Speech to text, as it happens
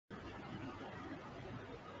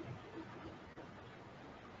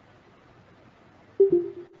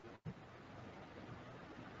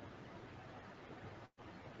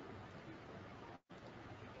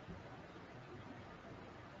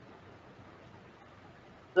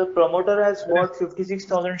The promoter has bought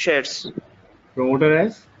 56,000 shares. Promoter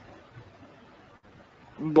has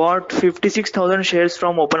Bought 56,000 shares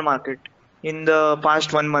from open market in the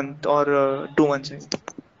past 1 month or 2 months.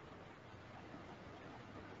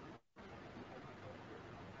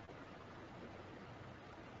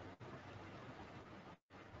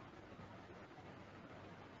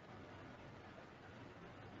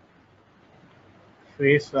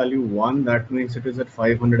 face value 1. That means it is at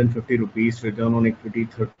 550 rupees. Return on equity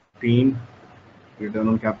 13. Return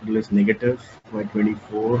on capital is negative by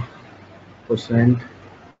 24%.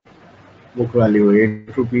 Book value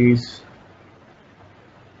 8 rupees.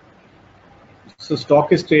 So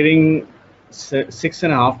stock is trading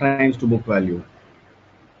 6.5 times to book value.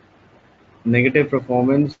 Negative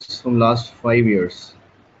performance from last 5 years.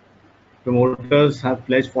 Promoters have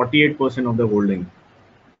pledged 48% of the holding.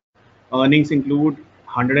 Earnings include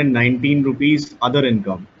 119 rupees other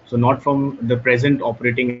income. So not from the present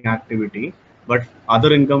operating activity, but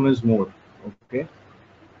other income is more. Okay.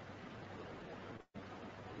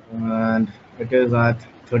 And it is at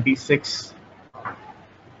 36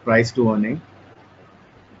 price to earning.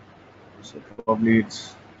 So probably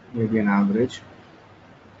it's maybe an average.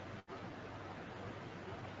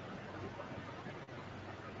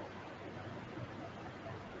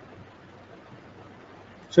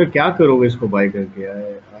 Sir क्या करोगे इसको bye करके?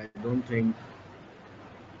 I don't think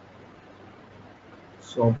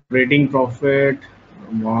so. Operating profit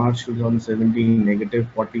March 2017 negative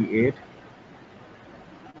 48.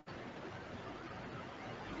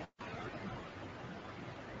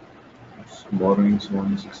 Borrowings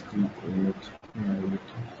 168.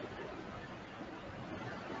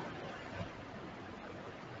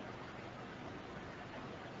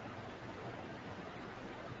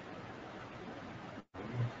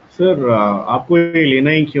 Sir आपको ये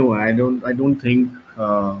लेना ही क्यों है? I don't think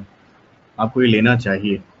आपको ये लेना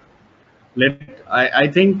चाहिए. I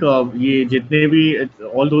think ये जितने भी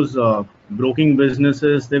all those broking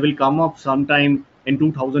businesses, they will come up sometime in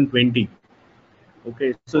 2020.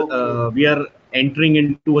 Okay, so we are entering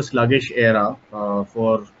into a sluggish era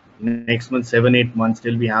for next month, 7-8 months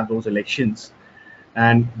till we have those elections,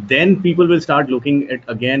 and then people will start looking at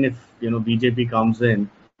again if BJP comes in.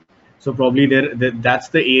 So probably that's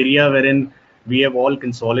the area wherein we have all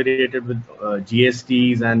consolidated with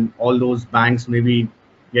GSTs, and all those banks maybe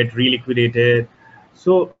get reliquidated.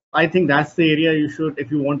 So I think that's the area you should, if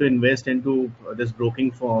you want to invest into this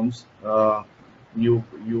broking firms, you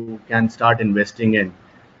can start investing in.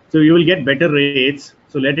 So you will get better rates.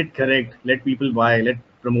 So let it correct. Let people buy. Let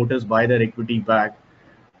promoters buy their equity back,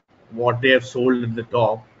 what they have sold at the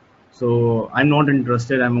top. So I'm not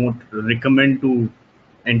interested. I won't recommend to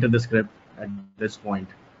enter the script at this point.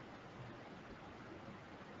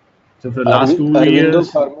 So for the last 2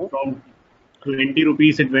 years, from 20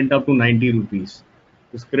 rupees, it went up to 90 rupees.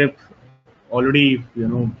 The script already,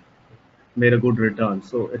 made a good return.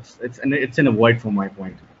 So it's an avoid from my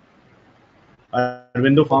point.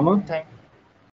 Arvindo Farmer.